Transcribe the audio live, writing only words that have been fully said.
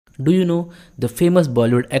Do you know the famous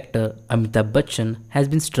Bollywood actor Amitabh Bachchan has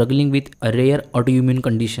been struggling with a rare autoimmune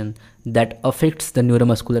condition that affects the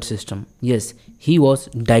neuromuscular system? Yes, he was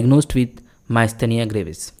diagnosed with Myasthenia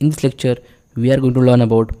gravis. In this lecture, we are going to learn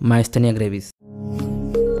about Myasthenia gravis.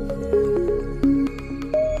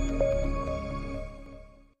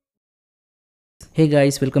 Hey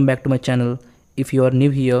guys, welcome back to my channel. If you are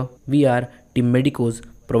new here, we are Team Medicos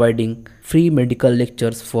providing free medical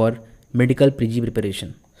lectures for medical PG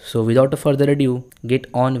preparation. So without a further ado, get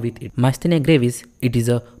on with it. Myasthenia gravis, it is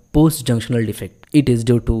a post-junctional defect. It is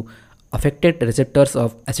due to affected receptors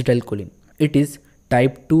of acetylcholine. It is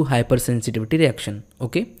type 2 hypersensitivity reaction.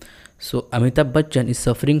 Okay. So Amitabh Bachchan is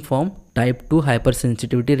suffering from type 2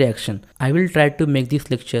 hypersensitivity reaction. I will try to make this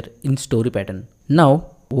lecture in story pattern. Now,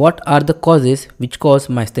 what are the causes which cause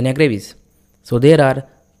Myasthenia gravis? So there are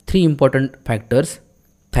three important factors: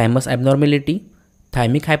 thymus abnormality,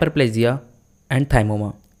 thymic hyperplasia, and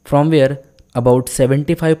thymoma, from where about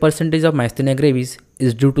 75% of Myasthenia gravis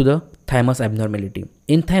is due to the thymus abnormality.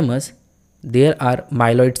 In thymus, there are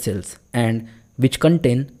myeloid cells and which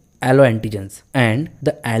contain alloantigens, and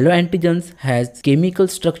the alloantigens has chemical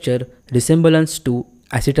structure resemblance to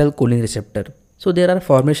acetylcholine receptor. So there are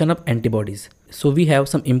formation of antibodies. So we have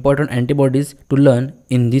some important antibodies to learn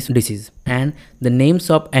in this disease, and the names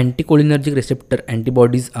of anticholinergic receptor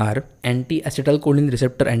antibodies are anti-acetylcholine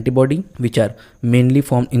receptor antibody, which are mainly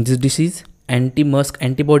formed in this disease, anti-MuSK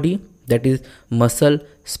antibody, that is muscle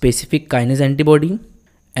specific kinase antibody,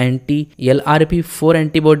 anti-LRP4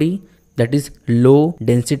 antibody, that is low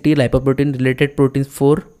density lipoprotein related proteins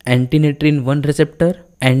 4, anti-natrin 1 receptor,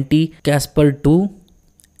 anti-Caspr2,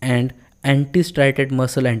 and anti-striated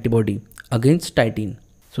muscle antibody against titin.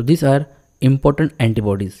 So these are important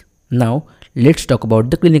antibodies. Now let's talk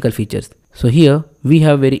about the clinical features. So here we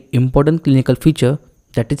have very important clinical feature,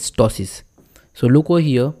 that is ptosis. So look over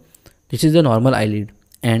here, this is the normal eyelid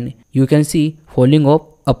and you can see falling of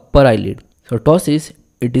upper eyelid. So ptosis,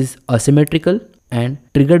 it is asymmetrical and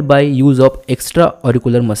triggered by use of extra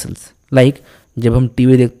auricular muscles. Like जब हम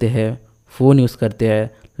TV देखते हैं, phone use करते हैं,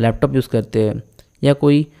 laptop use करते हैं, या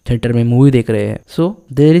कोई थिएटर में मूवी देख रहे हैं. So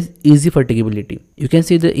there is easy फटिगेबिलिटी. You can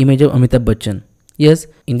see the image of Amitabh Bachchan. Yes,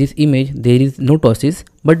 in this image there is no टॉसिस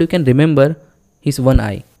but you can remember his one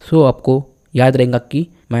आई. सो आपको याद रहेगा कि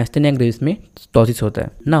मायस्थेनिया ग्रेविस में टॉसिस होता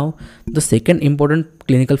है. Now the second important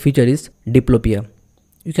clinical feature is diplopia.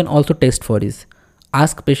 You can also test for is.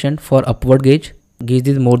 Ask patient for upward gauge. Gaze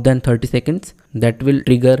is more than 30 seconds. That will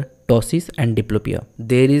trigger ptosis and diplopia.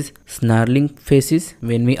 There is snarling faces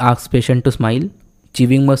when we ask patient to smile.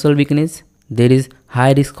 Chewing muscle weakness. There is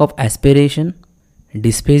high risk of aspiration.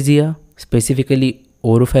 Dysphagia, specifically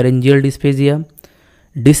oropharyngeal dysphagia.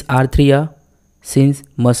 Dysarthria, since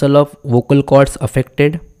muscle of vocal cords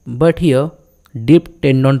affected. But here deep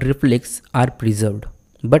tendon reflex are preserved.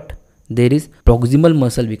 But there is proximal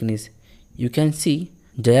muscle weakness. You can see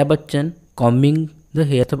Jaya Bachchan combing the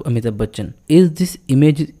hairs of Amitabh Bachchan. Is this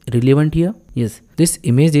image relevant here? Yes, this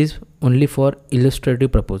image is only for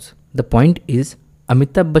illustrative purpose. The point is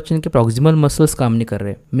Amitabh Bachchan के proximal muscles काम नहीं कर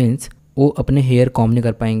रहे, means वो अपने hair com नहीं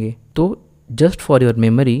कर पाएंगे. तो जस्ट फॉर योर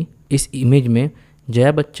मेमोरी, इस इमेज में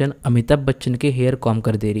जया बच्चन अमिताभ बच्चन के हेयर कॉम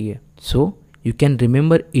कर दे रही है. So you can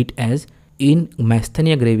remember it as in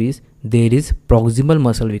myasthenia gravis there is proximal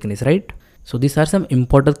muscle weakness, right? So this are some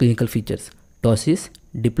important clinical features: टॉसिस,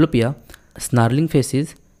 diplopia, snarling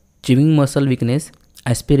faces, chewing muscle weakness,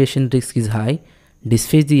 aspiration risk is high,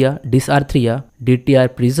 dysphagia, dysarthria, DTR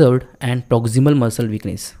preserved, and proximal muscle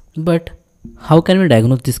weakness. But how can we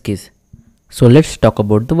diagnose this case? So let's talk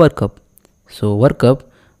about the workup. So workup,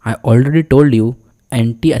 I already told you,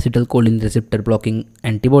 anti-acetylcholine receptor blocking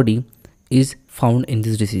antibody is found in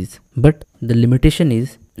this disease. But the limitation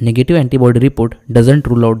is negative antibody report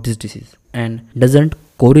doesn't rule out this disease and doesn't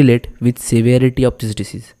correlate with severity of this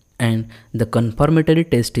disease. And the confirmatory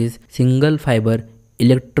test is single fiber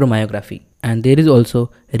electromyography, and there is also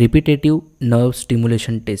repetitive nerve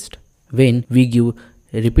stimulation test. When we give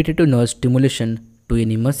repetitive nerve stimulation to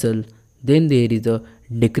any muscle, then there is a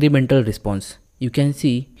decremental response. You can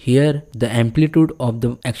see here the amplitude of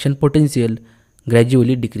the action potential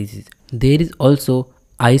gradually decreases. There is also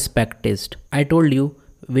ice pack test. I told you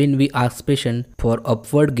when we ask patient for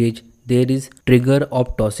upward gaze, there is trigger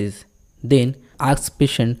of ptosis. Then ask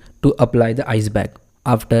patient to apply the ice bag.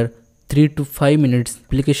 After 3 to 5 minutes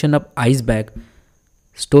application of ice bag,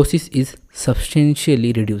 ptosis is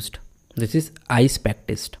substantially reduced. This is ice pack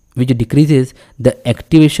test, which decreases the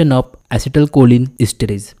activation of acetylcholine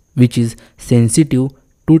esterase, which is sensitive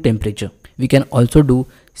to temperature. We can also do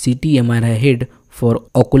CT MRI head for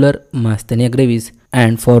ocular myasthenia gravis,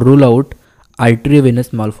 and for rule out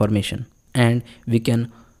arteriovenous malformation. And we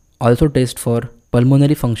can also test for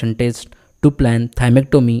pulmonary function test to plan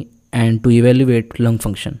thymectomy and to evaluate lung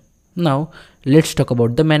function. Now let's talk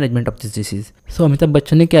about the management of this disease. So Amitabh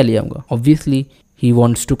Bachchan ने क्या लिया होगा? Obviously he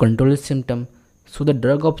wants to control his symptom. So the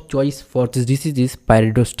drug of choice for this disease is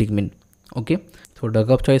pyridostigmine. Okay, so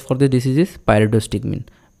drug of choice for this disease is pyridostigmine.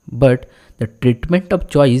 But the treatment of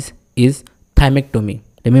choice is thymectomy.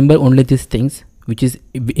 Remember only these things which is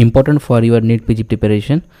important for your NEET PG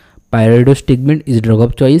preparation. Pyridostigmine is drug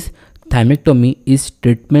of choice, thymectomy is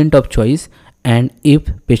treatment of choice, and if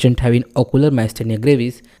patient having ocular myasthenia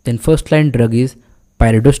gravis, then first line drug is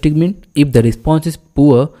pyridostigmine. If the response is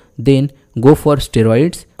poor, then go for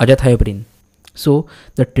steroids, azathioprine. So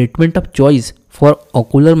the treatment of choice for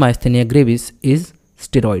ocular myasthenia gravis is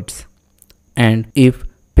steroids. And if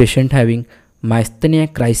patient having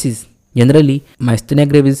myasthenia crisis, generally myasthenia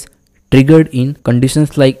gravis triggered in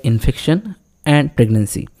conditions like infection and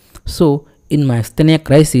pregnancy. So in myasthenia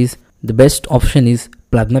crisis, the best option is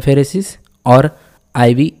plasmapheresis or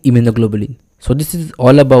IV immunoglobulin. So this is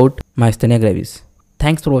all about myasthenia gravis.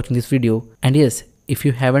 Thanks for watching this video, and yes, if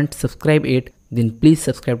you haven't subscribed yet, then please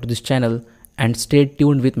subscribe to this channel and stay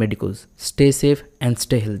tuned with Medicos. Stay safe and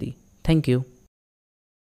stay healthy. Thank you.